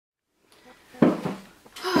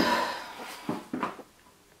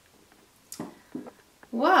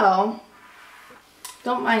Well,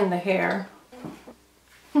 don't mind the hair.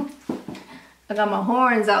 I got my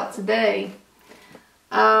horns out today.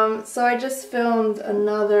 So I just filmed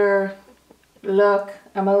another look.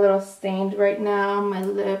 I'm a little stained right now, my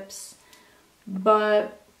lips,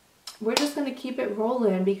 but we're just gonna keep it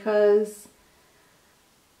rolling because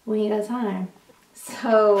we ain't got time.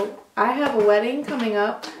 So I have a wedding coming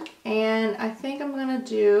up, and I think I'm gonna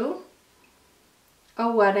do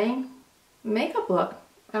a wedding makeup look.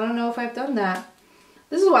 I don't know if I've done that.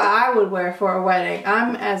 This is what I would wear for a wedding.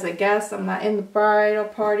 I'm as a guest. I'm not in the bridal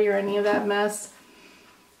party or any of that mess.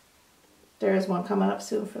 There is one coming up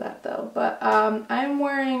soon for that though. But I'm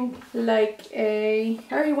wearing like a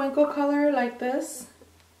periwinkle color like this.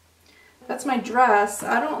 That's my dress.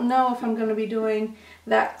 I don't know if I'm going to be doing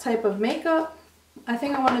that type of makeup. I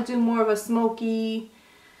think I want to do more of a smoky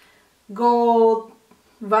gold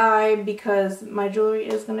vibe because my jewelry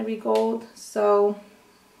is going to be gold. So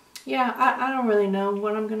yeah, I don't really know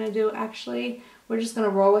what I'm going to do actually. We're just going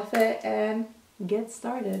to roll with it and get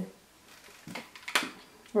started.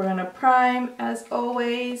 We're going to prime as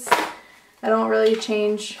always. I don't really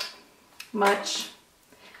change much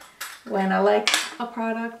when I like a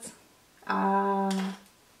product. Don't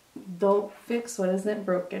fix what isn't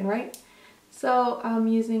broken, right? So I'm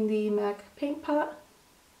using the MAC Paint Pot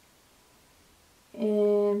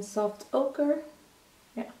in soft ochre.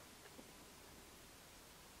 Yeah.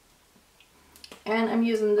 And I'm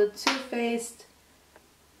using the Too Faced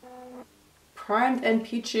Primed and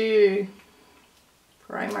Peachy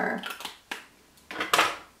primer.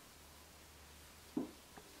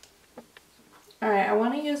 Alright, I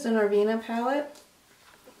want to use the Norvina palette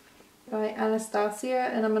by Anastasia,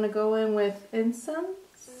 and I'm going to go in with Incense.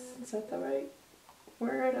 Is that the right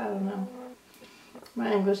word? I don't know.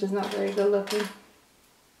 My English is not very good looking.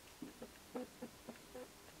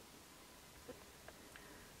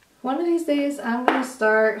 One of these days I'm going to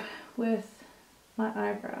start with my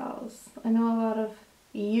eyebrows. I know a lot of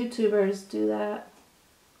YouTubers do that.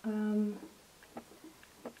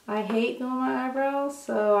 I hate doing my eyebrows,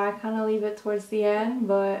 so I kind of leave it towards the end,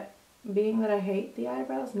 but being that I hate the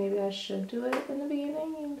eyebrows, maybe I should do it in the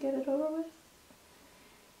beginning and get it over with.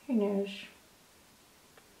 Who knows?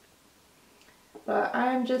 But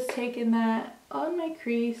I'm just taking that on my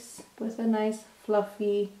crease with a nice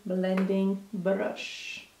fluffy blending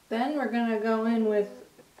brush. Then we're going to go in with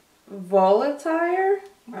Volatire.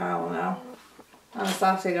 I don't know.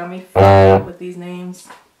 Anastasia got me fucked up with these names.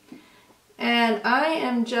 And I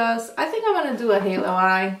think I'm going to do a halo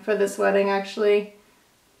eye for this wedding actually.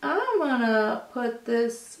 I'm going to put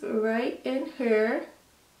this right in here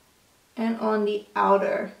and on the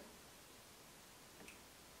outer.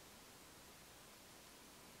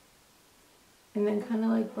 And then kind of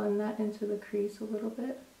like blend that into the crease a little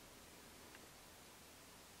bit.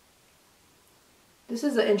 This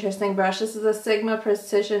is an interesting brush. This is a Sigma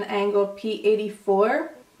Precision Angled P84.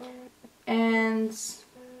 And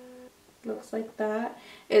looks like that.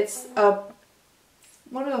 It's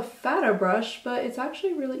one of a fatter brush, but it's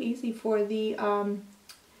actually really easy for the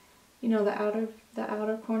you know, the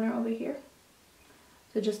outer corner over here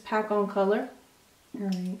to just pack on color. All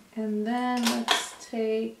right, and then I'm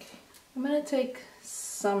gonna take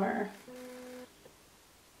Summer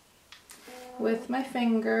with my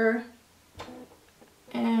finger,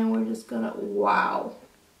 and we're just gonna, wow.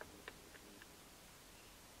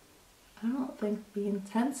 I don't think the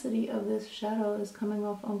intensity of this shadow is coming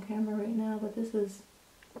off on camera right now, but this is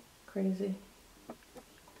crazy.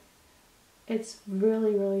 It's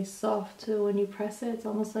really, really soft too. When you press it, it's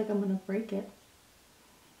almost like I'm gonna break it.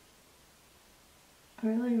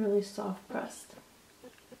 Really, really soft pressed.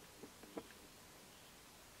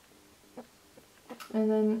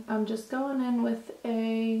 And then I'm just going in with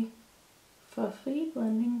a fluffy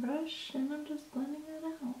blending brush, and I'm just blending it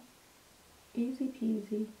out. Easy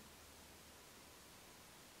peasy.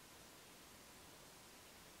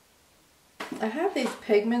 I have these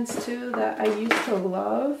pigments too that I used to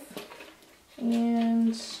love,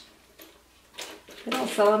 and they don't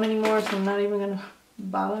sell them anymore, so I'm not even going to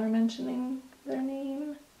bother mentioning their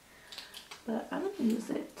name. But I'm going to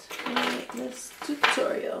use it for this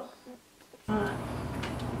tutorial.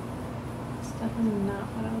 It's definitely not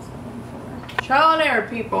what I was looking for. Trial and error,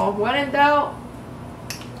 people. When in doubt,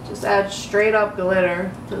 just add straight up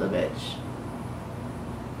glitter to the bitch.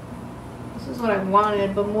 This is what I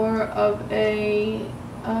wanted, but more of a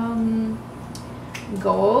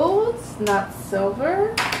gold, not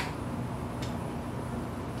silver.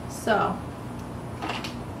 So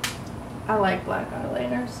I like black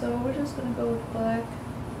eyeliner, so we're just gonna go with black.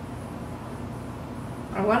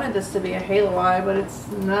 I wanted this to be a halo eye, but it's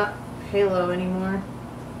not halo anymore.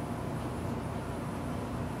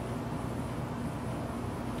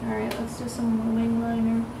 Alright, let's do some wing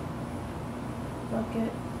liner.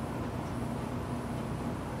 Bucket.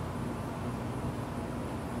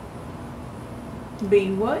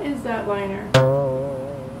 B, what is that liner? I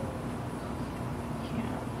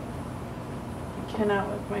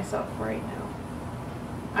cannot with myself right now.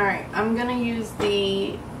 Alright, I'm gonna use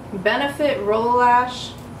the Benefit Roll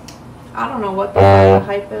Lash. I don't know what the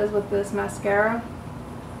hype is with this mascara.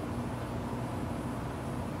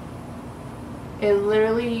 It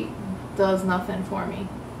literally does nothing for me.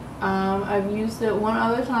 I've used it one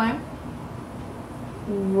other time.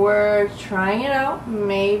 We're trying it out.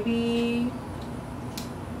 Maybe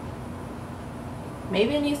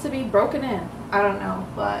it needs to be broken in. I don't know,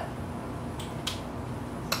 but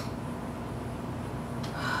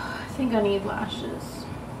I think I need lashes.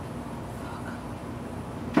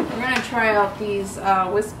 We're gonna try out these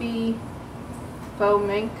Wispy Faux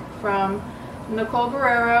Mink from Nicole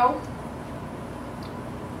Guerrero.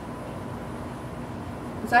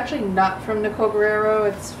 It's actually not from Nicole Guerrero,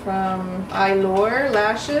 it's from Lauder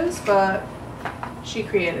lashes, but she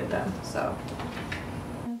created them, so.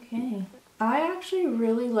 Okay, I actually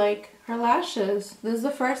really like her lashes. This is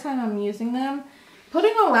the first time I'm using them.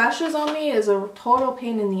 Putting on lashes on me is a total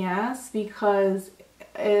pain in the ass because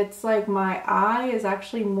it's like my eye is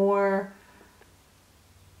actually more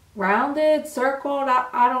rounded, circled.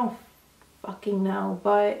 I don't fucking know,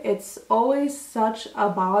 but it's always such a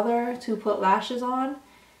bother to put lashes on.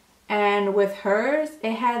 And with hers,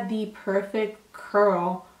 it had the perfect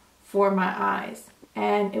curl for my eyes.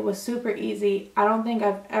 And it was super easy. I don't think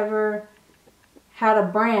I've ever had a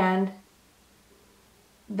brand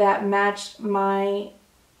that matched my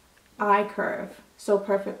eye curve so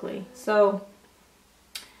perfectly. So,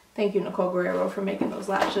 thank you, Nicole Guerrero, for making those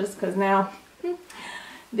lashes, because now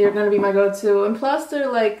they're going to be my go-to. And plus,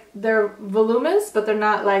 they're voluminous, but they're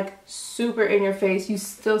not like super in your face. You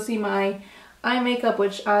still see my eye makeup,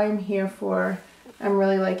 which I'm here for. I'm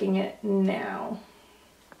really liking it now.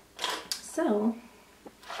 So,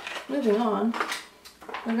 moving on,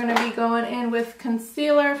 we're going to be going in with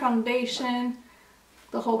concealer, foundation,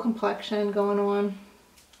 the whole complexion going on.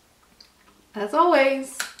 As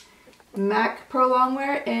always, MAC Prolong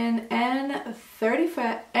Wear in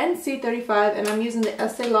NC35, and I'm using the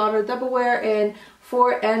Estee Lauder Double Wear in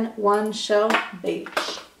 4N1 Shell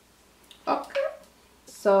Beige. Okay.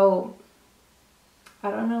 So, I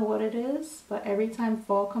don't know what it is, but every time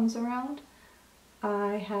fall comes around,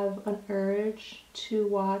 I have an urge to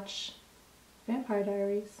watch Vampire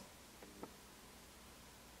Diaries.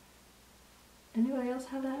 Anybody else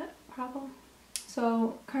have that problem?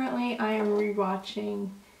 So currently I am rewatching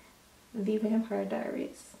The Vampire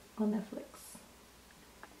Diaries on Netflix.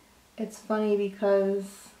 It's funny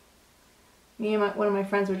because me and one of my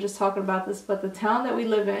friends were just talking about this, but the town that we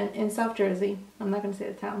live in South Jersey, I'm not going to say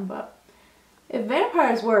the town, but if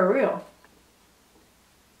vampires were real,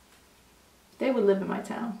 they would live in my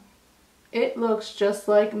town. It looks just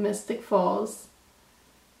like Mystic Falls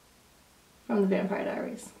from The Vampire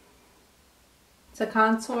Diaries. To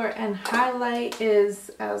contour and highlight is,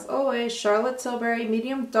 as always, Charlotte Tilbury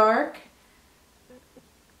Medium Dark.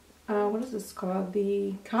 What is this called?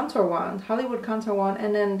 The Contour Wand, Hollywood Contour Wand,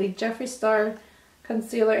 and then the Jeffree Star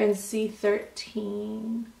Concealer in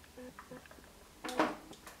C13.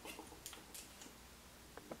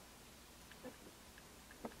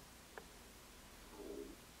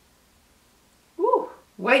 Woo!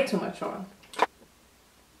 Way too much on.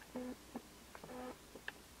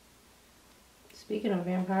 Speaking of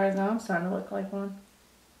vampires, now I'm starting to look like one.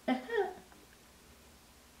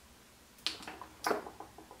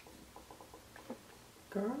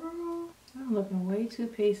 Girl, I'm looking way too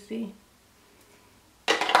pasty.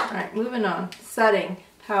 Alright, moving on. Setting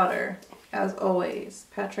powder, as always,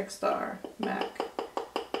 Patrick Starrr MAC.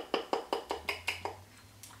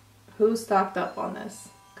 Who stocked up on this?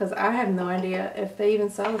 Because I have no idea if they even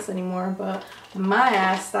sell this anymore, but my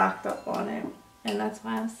ass stocked up on it. And that's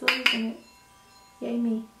why I'm still using it. Yay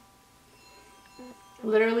me.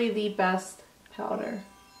 Literally the best powder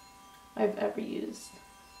I've ever used.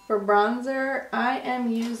 For bronzer, I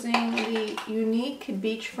am using the Younique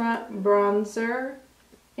Beachfront Bronzer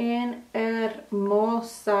in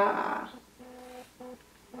Hermosa.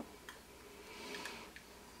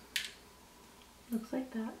 Looks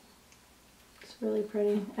like that. It's really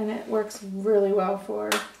pretty, and it works really well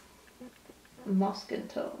for musky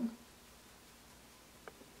tone.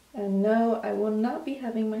 And no, I will not be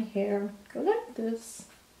having my hair go like this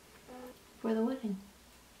for the wedding.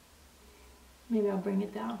 Maybe I'll bring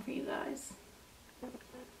it down for you guys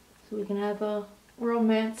so we can have a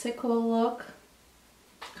romantical look.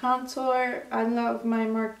 Contour, I love my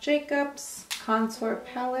Marc Jacobs contour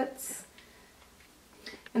palettes.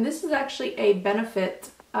 And this is actually a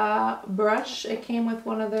Benefit brush. It came with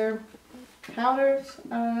one of their powders.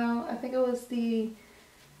 I don't know. I think it was the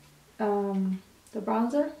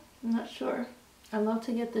bronzer. I'm not sure. I love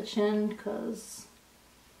to get the chin because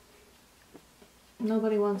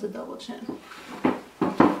nobody wants a double chin.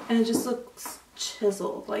 And it just looks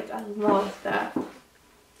chiseled. Like, I love that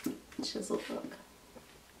chiseled look.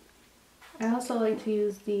 I also like to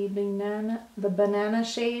use the banana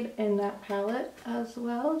shade in that palette as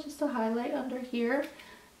well, just to highlight under here.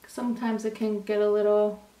 Sometimes it can get a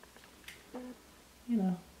little, you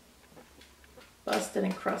know, busted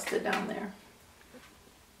and crusted down there.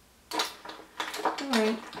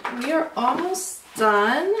 Alright, we are almost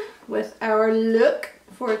done with our look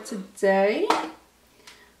for today.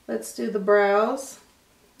 Let's do the brows.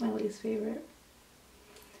 My least favorite.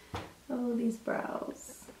 Oh, these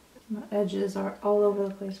brows. My edges are all over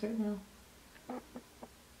the place right now.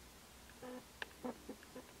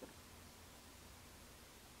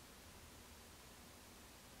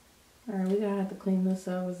 Alright, we're gonna have to clean this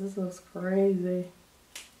up because this looks crazy.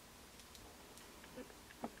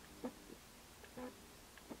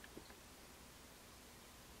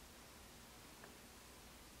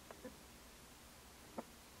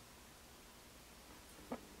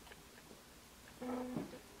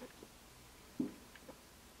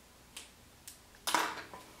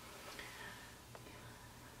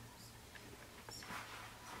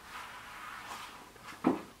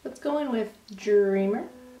 Let's go in with Dreamer.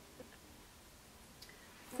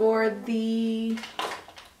 For the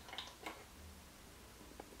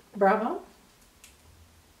brow bone,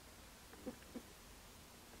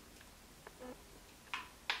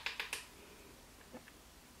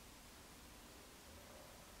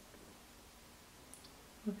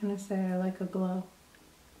 what can I say? I like a glow.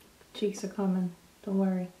 Cheeks are coming, don't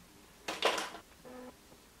worry.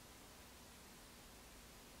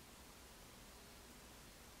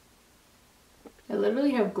 I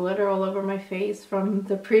literally have glitter all over my face from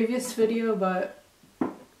the previous video, but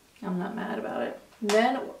I'm not mad about it.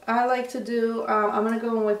 Then I like to do, I'm going to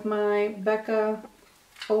go in with my Becca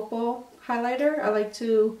Opal highlighter. I like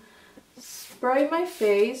to spray my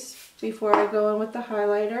face before I go in with the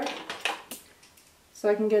highlighter so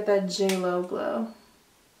I can get that J-Lo glow.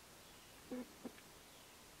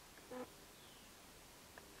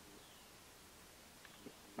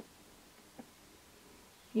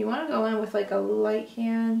 You want to go in with like a light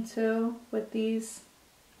hand too with these,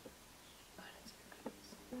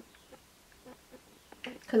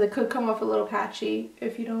 because it could come off a little patchy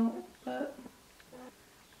if you don't, but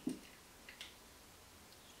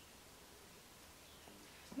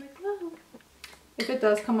like no. If it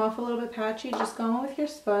does come off a little bit patchy, just go in with your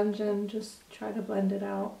sponge and just try to blend it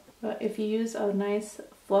out. But if you use a nice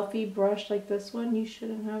fluffy brush like this one, you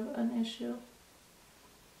shouldn't have an issue.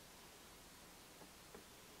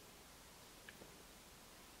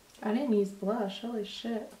 I didn't use blush, holy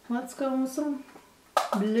shit. Let's go with some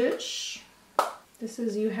blush. This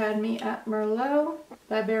is You Had Me at Merlot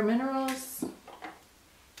by Bare Minerals.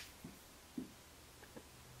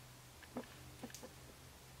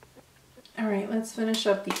 Alright, let's finish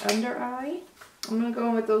up the under eye. I'm going to go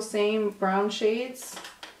in with those same brown shades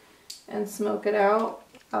and smoke it out.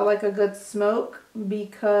 I like a good smoke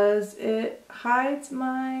because it hides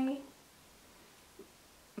my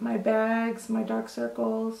bags, my dark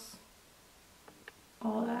circles,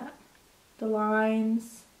 all that, the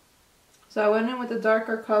lines. So I went in with a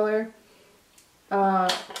darker color,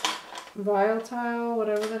 Volatile,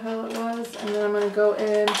 whatever the hell it was, and then I'm going to go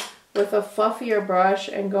in with a fluffier brush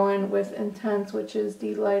and go in with Incense, which is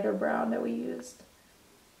the lighter brown that we used.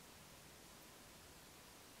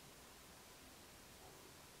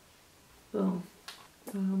 Boom.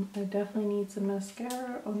 I definitely need some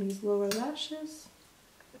mascara on these lower lashes.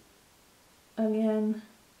 Again,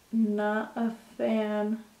 not a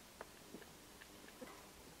fan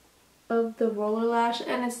of the roller lash,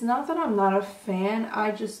 and it's not that I'm not a fan,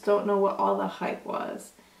 I just don't know what all the hype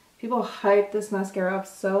was. People hype this mascara up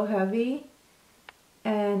so heavy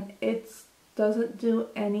and it doesn't do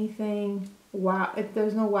anything wow.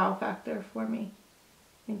 There's no wow factor for me.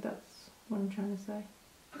 I think that's what I'm trying to say.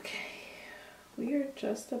 Okay, we are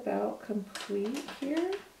just about complete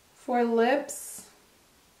here. For lips,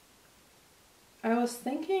 I was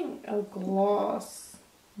thinking a gloss,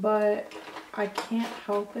 but I can't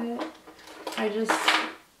help it.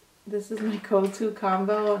 This is my go-to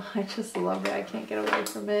combo. I just love it. I can't get away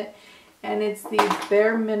from it. And it's the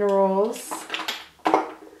Bare Minerals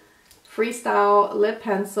Freestyle Lip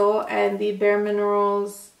Pencil and the Bare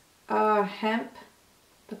Minerals Hemp.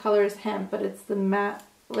 The color is Hemp, but it's the matte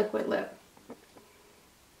liquid lip.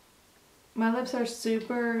 My lips are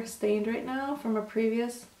super stained right now from a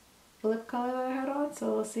previous lip color that I had on,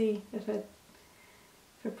 so we'll see if it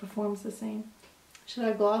performs the same. Should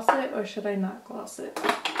I gloss it or should I not gloss it?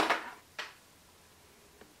 I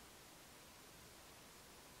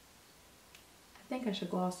think I should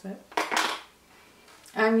gloss it.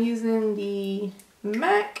 I'm using the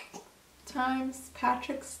MAC x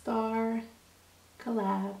Patrick Starrr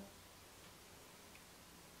collab.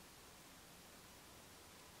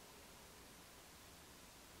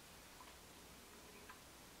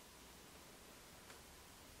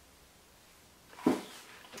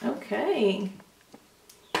 Okay.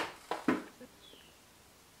 I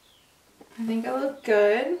think I look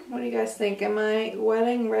good. What do you guys think? Am I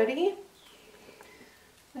wedding ready?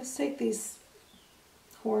 Let's take these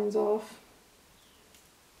horns off.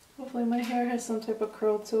 Hopefully my hair has some type of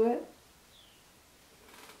curl to it.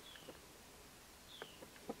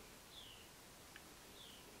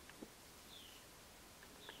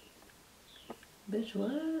 Bitch,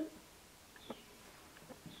 what?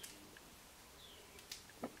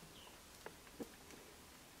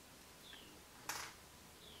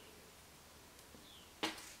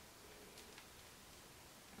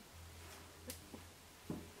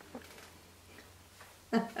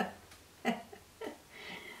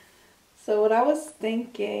 So what I was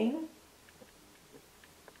thinking,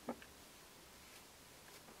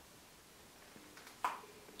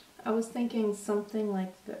 something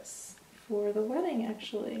like this for the wedding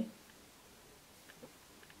actually.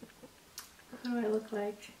 How do I look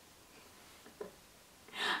like?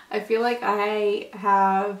 I feel like I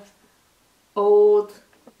have old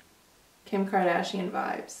Kim Kardashian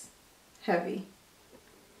vibes. Heavy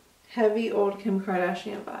old Kim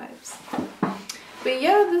Kardashian vibes. But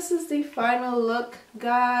yeah, this is the final look,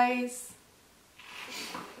 guys.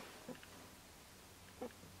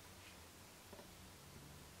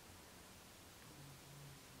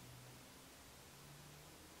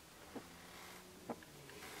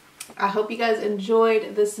 I hope you guys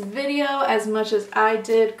enjoyed this video as much as I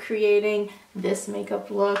did creating this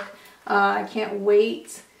makeup look. I can't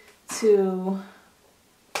wait to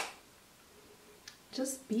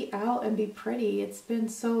just be out and be pretty. It's been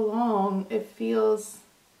so long. It feels,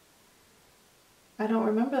 I don't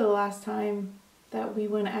remember the last time that we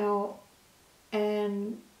went out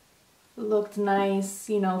and looked nice,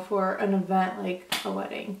 you know, for an event like a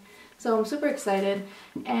wedding. So I'm super excited,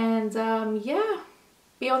 and yeah,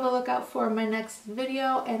 be on the lookout for my next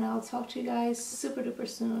video, and I'll talk to you guys super duper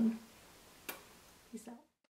soon.